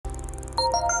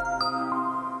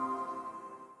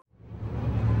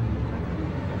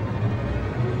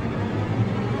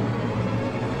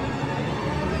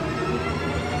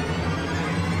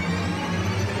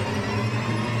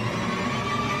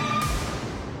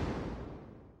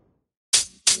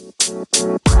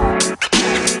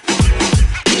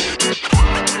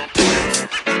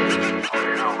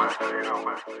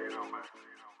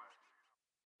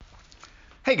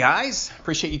Hey guys,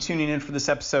 appreciate you tuning in for this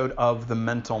episode of The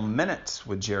Mental Minute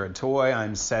with Jared Toy.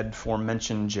 I'm said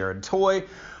aforementioned Jared Toy,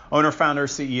 owner, founder,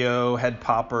 CEO, head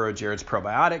popper of Jared's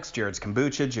Probiotics, Jared's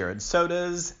Kombucha, Jared's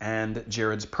Sodas, and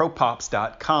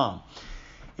jaredspropops.com.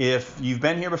 If you've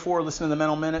been here before, listen to The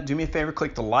Mental Minute, do me a favor,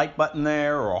 click the like button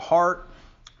there or a heart,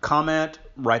 comment,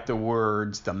 write the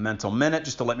words The Mental Minute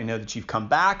just to let me know that you've come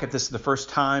back. If this is the first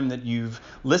time that you've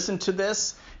listened to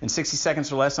this, in 60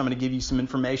 seconds or less, I'm going to give you some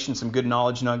information, some good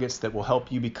knowledge nuggets that will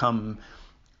help you become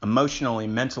emotionally,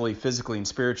 mentally, physically, and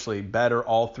spiritually better,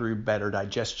 all through better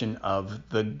digestion of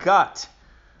the gut.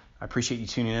 I appreciate you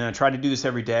tuning in. I try to do this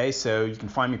every day, so you can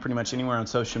find me pretty much anywhere on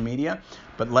social media,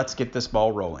 but let's get this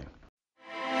ball rolling.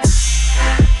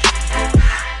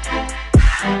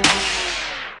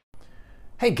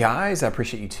 Hey guys, I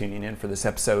appreciate you tuning in for this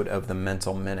episode of The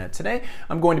Mental Minute. Today,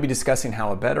 I'm going to be discussing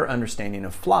how a better understanding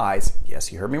of flies,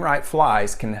 yes, you heard me right,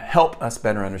 flies, can help us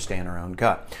better understand our own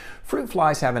gut. Fruit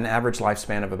flies have an average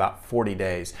lifespan of about 40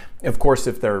 days. Of course,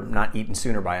 if they're not eaten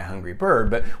sooner by a hungry bird,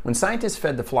 but when scientists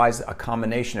fed the flies a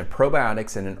combination of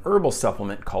probiotics and an herbal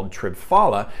supplement called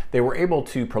Triphala, they were able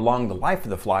to prolong the life of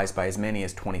the flies by as many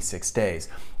as 26 days.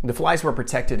 The flies were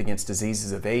protected against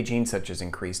diseases of aging, such as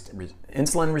increased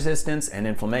insulin resistance and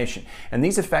inflammation. And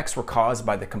these effects were caused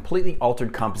by the completely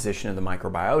altered composition of the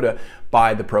microbiota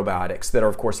by the probiotics that are,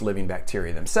 of course, living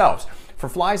bacteria themselves. For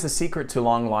flies, the secret to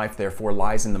long life, therefore,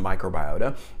 lies in the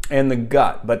microbiota and the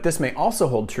gut. But this may also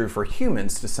hold true for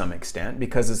humans to some extent,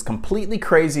 because as completely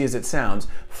crazy as it sounds,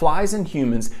 flies and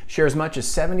humans share as much as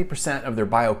 70% of their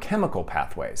biochemical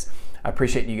pathways. I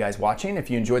appreciate you guys watching.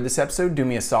 If you enjoyed this episode, do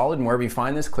me a solid, and wherever you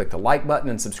find this, click the like button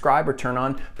and subscribe or turn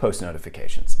on post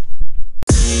notifications.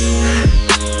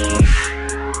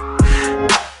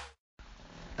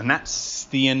 And that's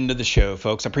the end of the show,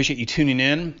 folks. I appreciate you tuning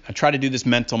in. I try to do this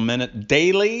Mental Minute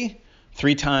daily,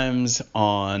 3 times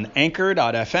on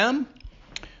anchor.fm,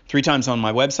 3 times on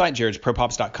my website,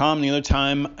 jaredspropops.com, and the other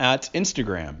time at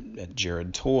Instagram, at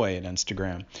Jared Toy at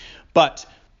Instagram. But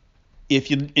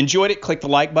if you enjoyed it, click the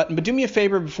like button. But do me a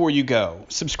favor before you go.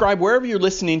 Subscribe wherever you're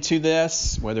listening to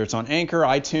this, whether it's on Anchor,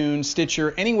 iTunes,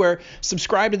 Stitcher, anywhere.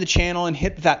 Subscribe to the channel and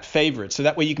hit that favorite, so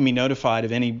that way you can be notified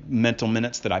of any mental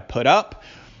minutes that I put up.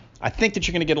 I think that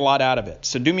you're going to get a lot out of it.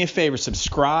 So do me a favor,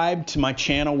 subscribe to my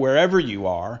channel wherever you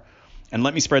are, and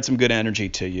let me spread some good energy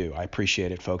to you. I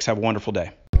appreciate it, folks. Have a wonderful day.